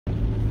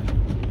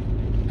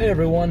Hey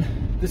everyone,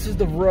 this is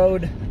the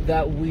road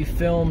that we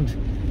filmed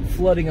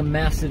flooding a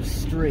massive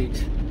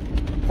street,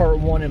 part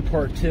 1 and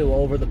part 2,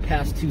 over the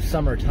past 2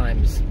 summer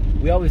times.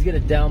 We always get a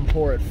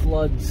downpour, it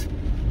floods.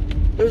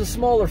 There's a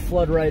smaller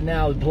flood right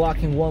now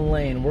blocking one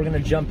lane. We're gonna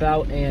jump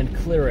out and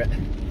clear it.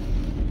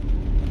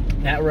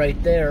 That right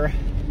there,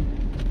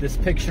 this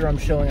picture I'm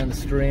showing on the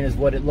screen is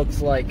what it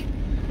looks like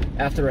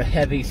after a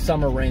heavy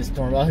summer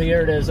rainstorm. Oh,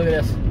 here it is, look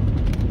at this.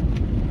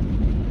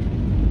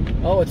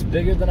 Oh, it's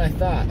bigger than I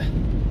thought.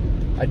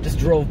 I just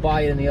drove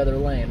by it in the other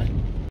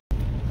lane.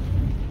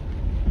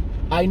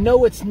 I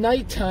know it's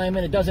nighttime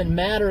and it doesn't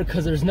matter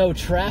because there's no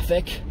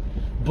traffic,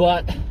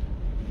 but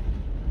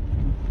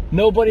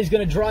nobody's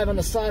gonna drive on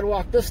the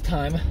sidewalk this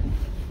time.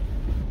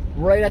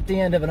 Right at the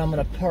end of it, I'm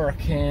gonna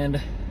park and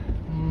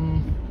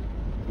I'm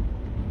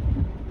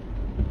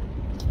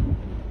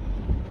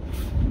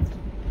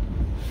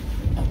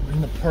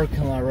in the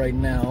parking lot right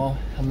now.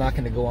 I'm not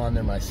gonna go on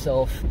there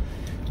myself.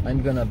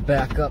 I'm gonna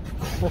back up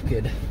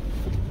crooked.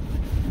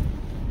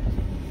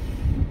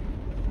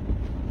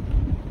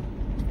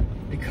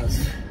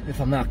 Because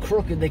if I'm not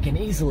crooked, they can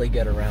easily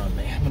get around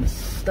me. I'm gonna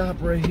stop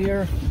right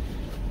here,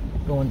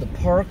 go into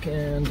park,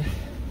 and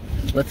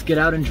let's get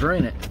out and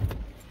drain it.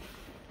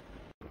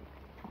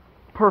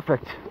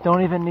 Perfect.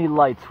 Don't even need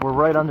lights. We're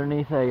right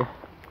underneath a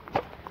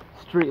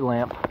street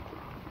lamp.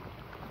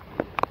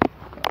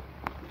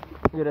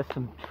 Look at this,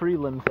 some tree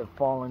limbs have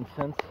fallen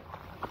since.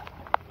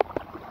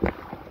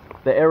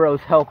 The arrows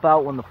help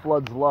out when the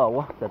flood's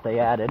low, that they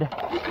added.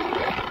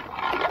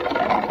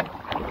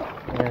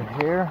 And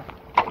here.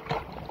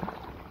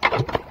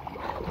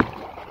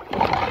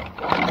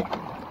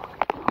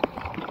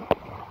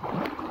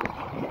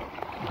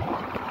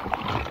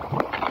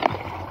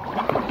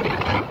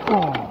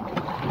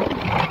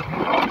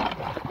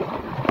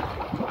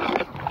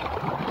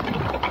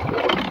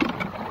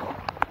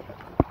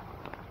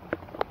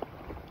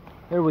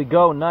 There we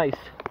go, nice.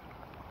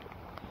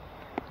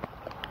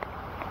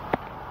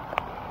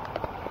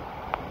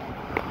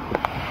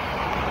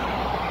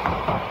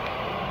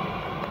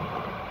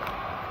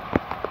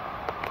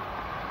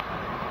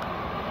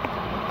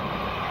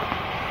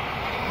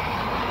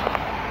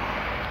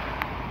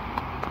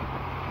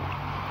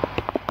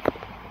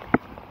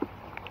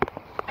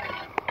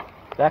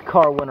 That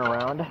car went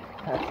around.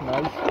 That's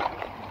nice.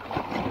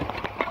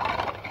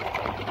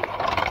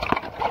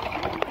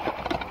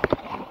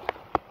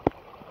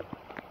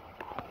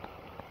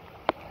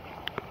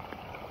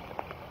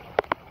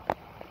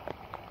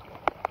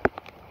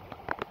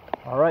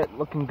 All right,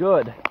 looking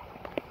good.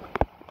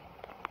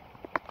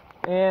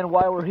 And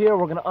while we're here,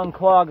 we're gonna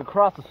unclog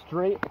across the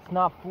street. It's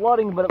not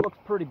flooding, but it looks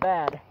pretty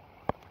bad.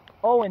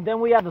 Oh, and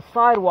then we have the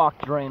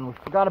sidewalk drain. We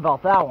forgot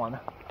about that one.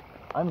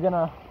 I'm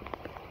gonna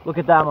look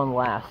at that one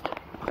last.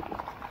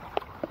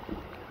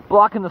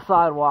 Blocking the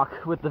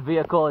sidewalk with the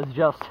vehicle is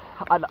just,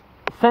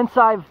 since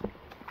I've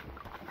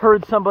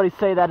heard somebody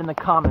say that in the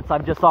comments,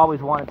 I've just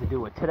always wanted to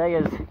do it. Today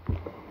is,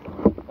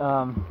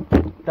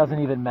 doesn't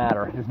even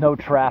matter. There's no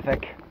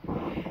traffic.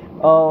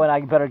 Oh, and I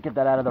better get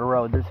that out of the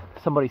road. There's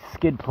somebody's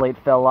skid plate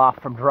fell off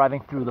from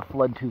driving through the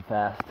flood too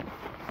fast.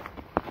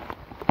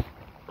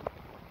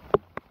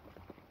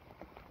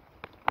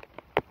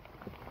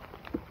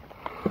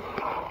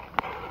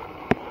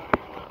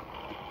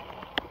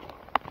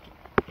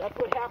 That's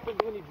what happens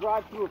when you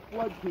drive through a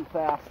flood too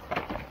fast.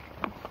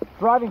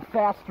 Driving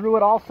fast through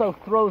it also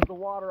throws the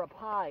water up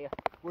high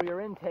where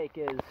your intake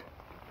is.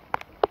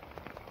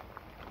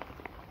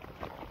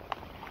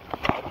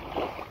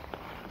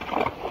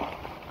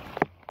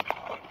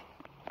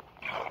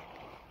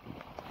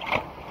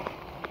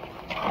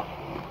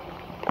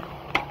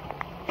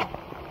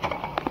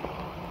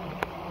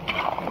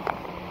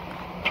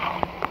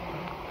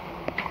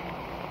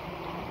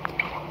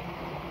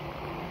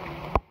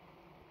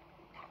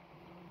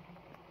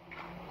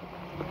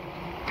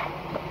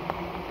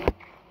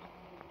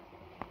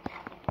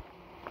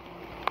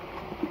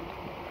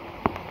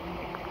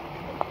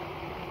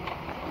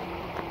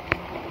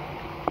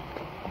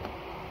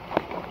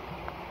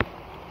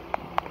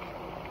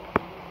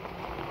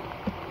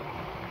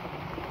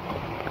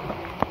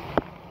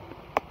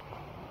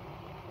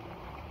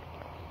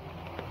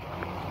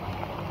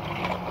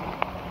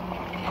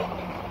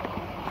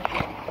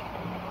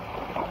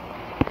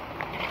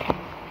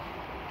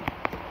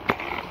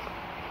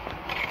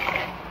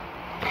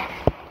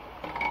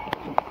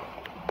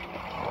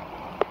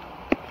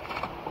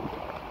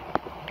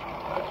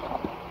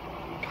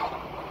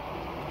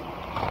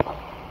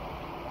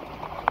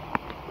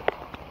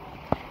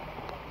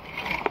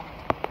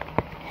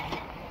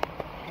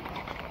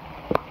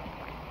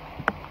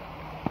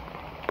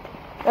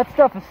 That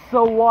stuff is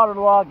so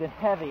waterlogged and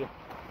heavy.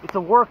 It's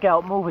a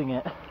workout moving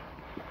it.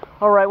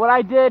 Alright, what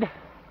I did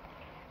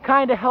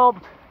kind of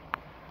helped,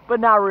 but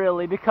not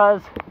really,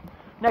 because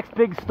next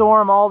big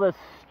storm, all this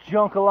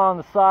junk along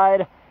the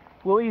side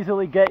will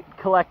easily get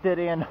collected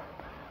and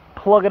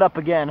plug it up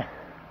again.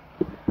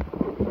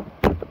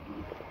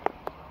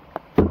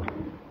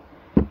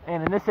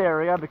 And in this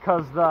area,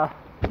 because the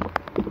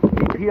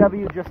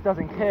DPW just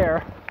doesn't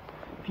care,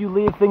 If you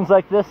leave things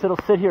like this, it'll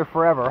sit here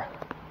forever.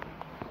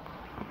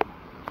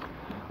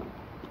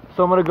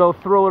 So I'm gonna go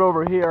throw it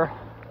over here.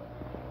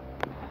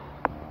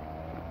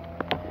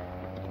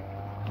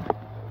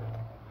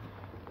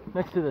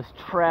 Next to this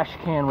trash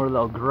can where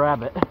they'll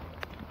grab it.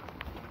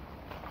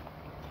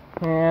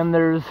 And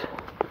there's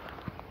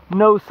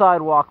no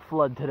sidewalk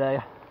flood today.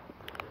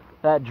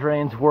 That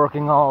drain's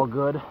working all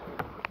good.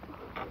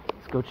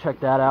 Let's go check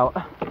that out.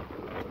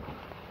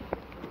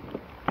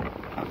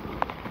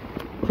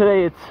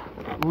 Today it's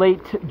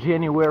late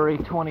January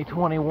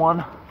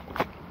 2021.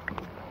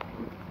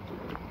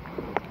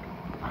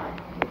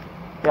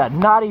 Yeah,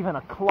 not even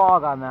a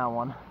clog on that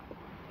one.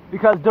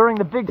 Because during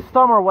the big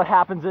summer, what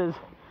happens is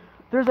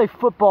there's a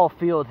football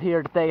field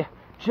here that they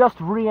just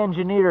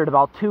re-engineered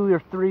about 2 or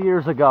 3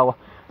 years ago.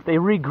 They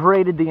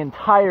regraded the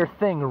entire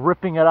thing,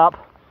 ripping it up,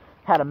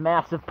 had a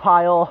massive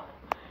pile,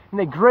 and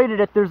they graded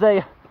it. There's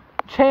a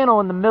channel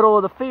in the middle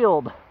of the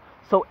field.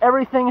 So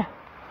everything,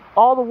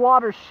 all the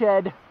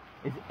watershed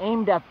is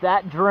aimed at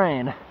that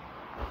drain,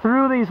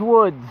 through these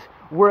woods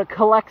where it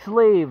collects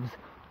leaves,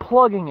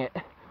 plugging it,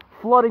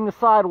 flooding the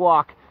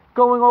sidewalk,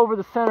 going over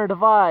the center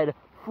divide,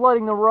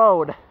 flooding the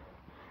road,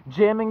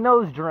 jamming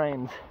those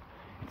drains.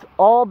 It's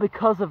all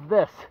because of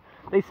this.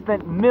 They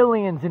spent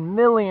millions and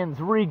millions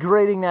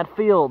regrading that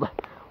field.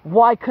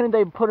 Why couldn't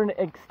they put an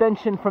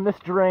extension from this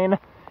drain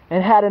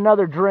and had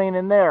another drain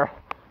in there?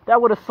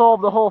 That would have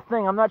solved the whole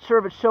thing. I'm not sure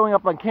if it's showing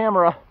up on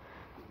camera,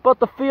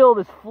 but the field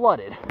is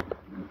flooded.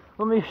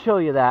 Let me show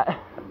you that.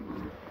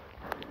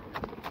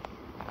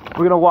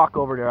 We're gonna walk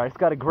over there. I just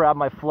gotta grab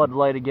my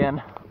floodlight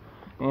again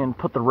and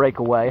put the rake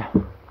away.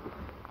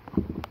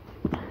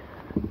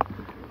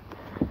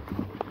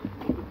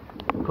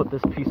 Put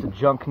this piece of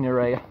junk near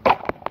a...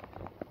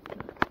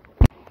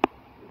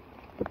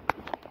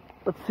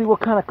 Let's see what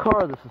kind of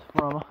car this is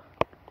from.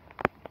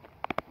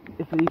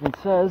 If it even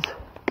says.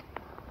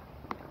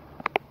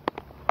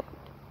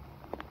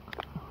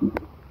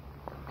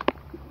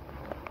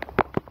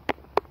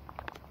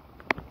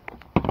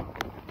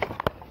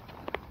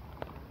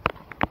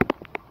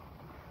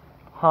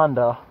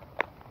 Honda.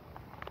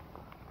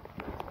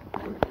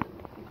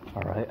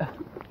 All right.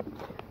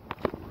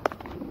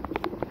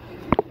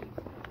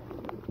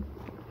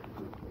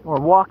 We're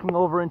walking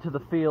over into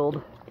the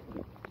field.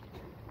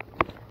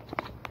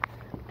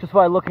 Just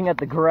by looking at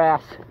the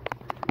grass,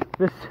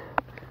 this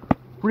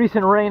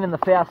recent rain in the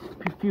past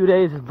few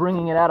days is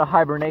bringing it out of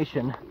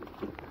hibernation.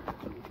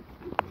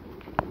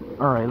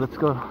 All right, let's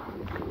go.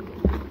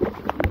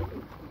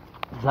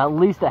 There's at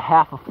least a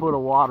half a foot of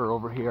water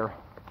over here.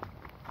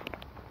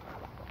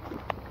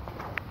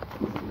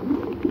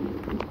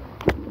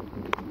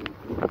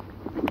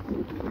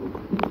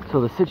 So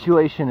the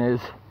situation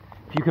is,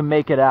 if you can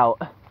make it out,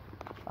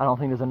 I don't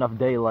think there's enough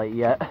daylight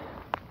yet.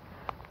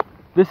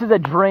 This is a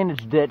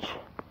drainage ditch.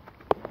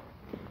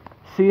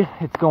 See,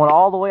 it's going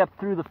all the way up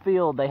through the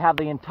field. They have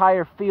the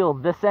entire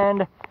field, this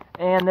end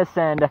and this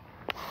end,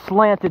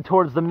 slanted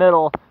towards the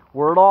middle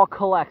where it all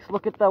collects.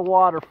 Look at the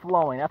water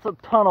flowing. That's a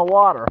ton of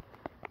water.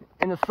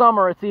 In the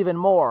summer, it's even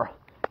more.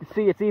 You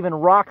see, it's even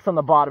rocks on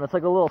the bottom. It's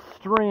like a little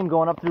stream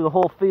going up through the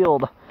whole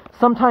field.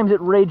 Sometimes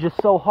it rages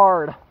so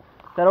hard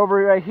that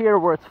over right here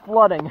where it's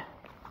flooding,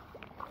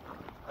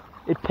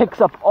 it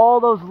picks up all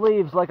those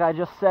leaves, like I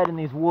just said, in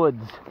these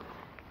woods,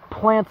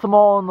 plants them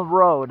all in the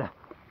road,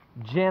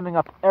 jamming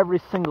up every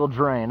single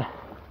drain.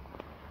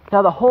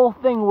 Now the whole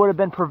thing would have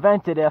been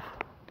prevented if,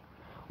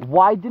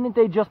 why didn't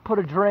they just put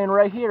a drain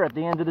right here at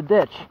the end of the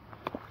ditch?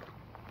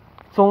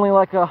 It's only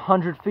like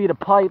 100 feet of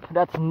pipe.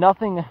 That's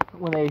nothing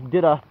when they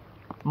did a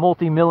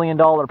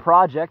multi-million-dollar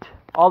project.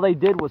 All they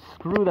did was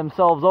screw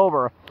themselves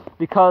over,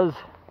 because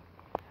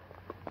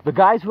the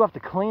guys who have to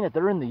clean it,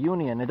 they're in the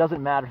union. It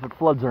doesn't matter if it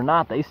floods or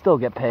not, they still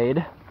get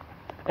paid.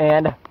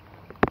 And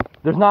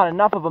there's not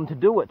enough of them to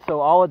do it, so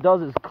all it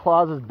does is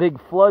causes big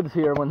floods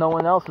here when no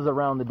one else is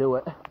around to do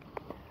it.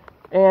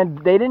 And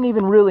they didn't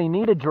even really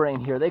need a drain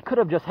here. They could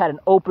have just had an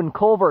open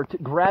culvert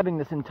grabbing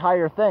this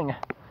entire thing,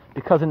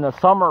 because in the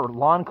summer,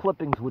 lawn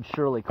clippings would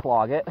surely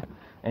clog it,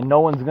 and no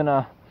one's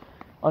gonna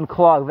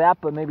unclog that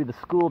but maybe the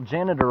school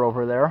janitor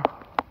over there.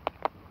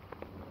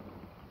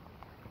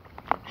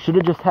 Should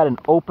have just had an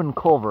open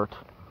culvert,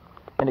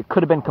 and it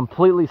could have been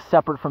completely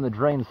separate from the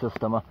drain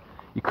system.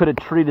 You could have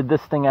treated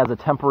this thing as a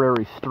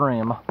temporary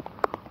stream.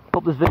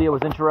 Hope this video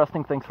was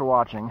interesting. Thanks for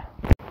watching.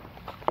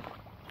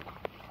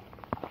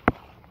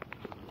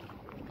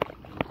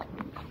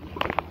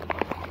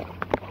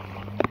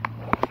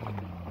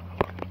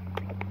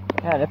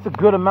 Yeah, that's a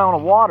good amount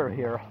of water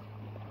here,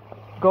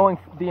 going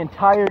the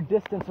entire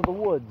distance of the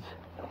woods,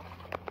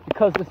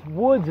 because this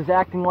woods is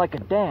acting like a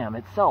dam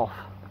itself.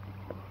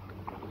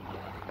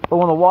 But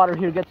when the water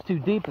here gets too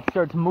deep, it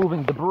starts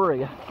moving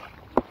debris.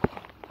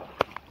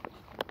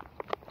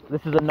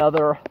 This is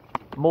another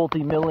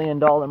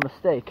multi-million-dollar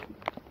mistake,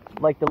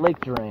 like the lake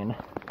drain.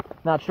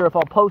 Not sure if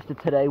I'll post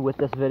it today with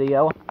this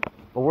video,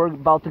 but we're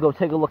about to go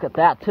take a look at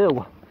that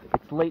too.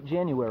 It's late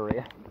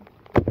January.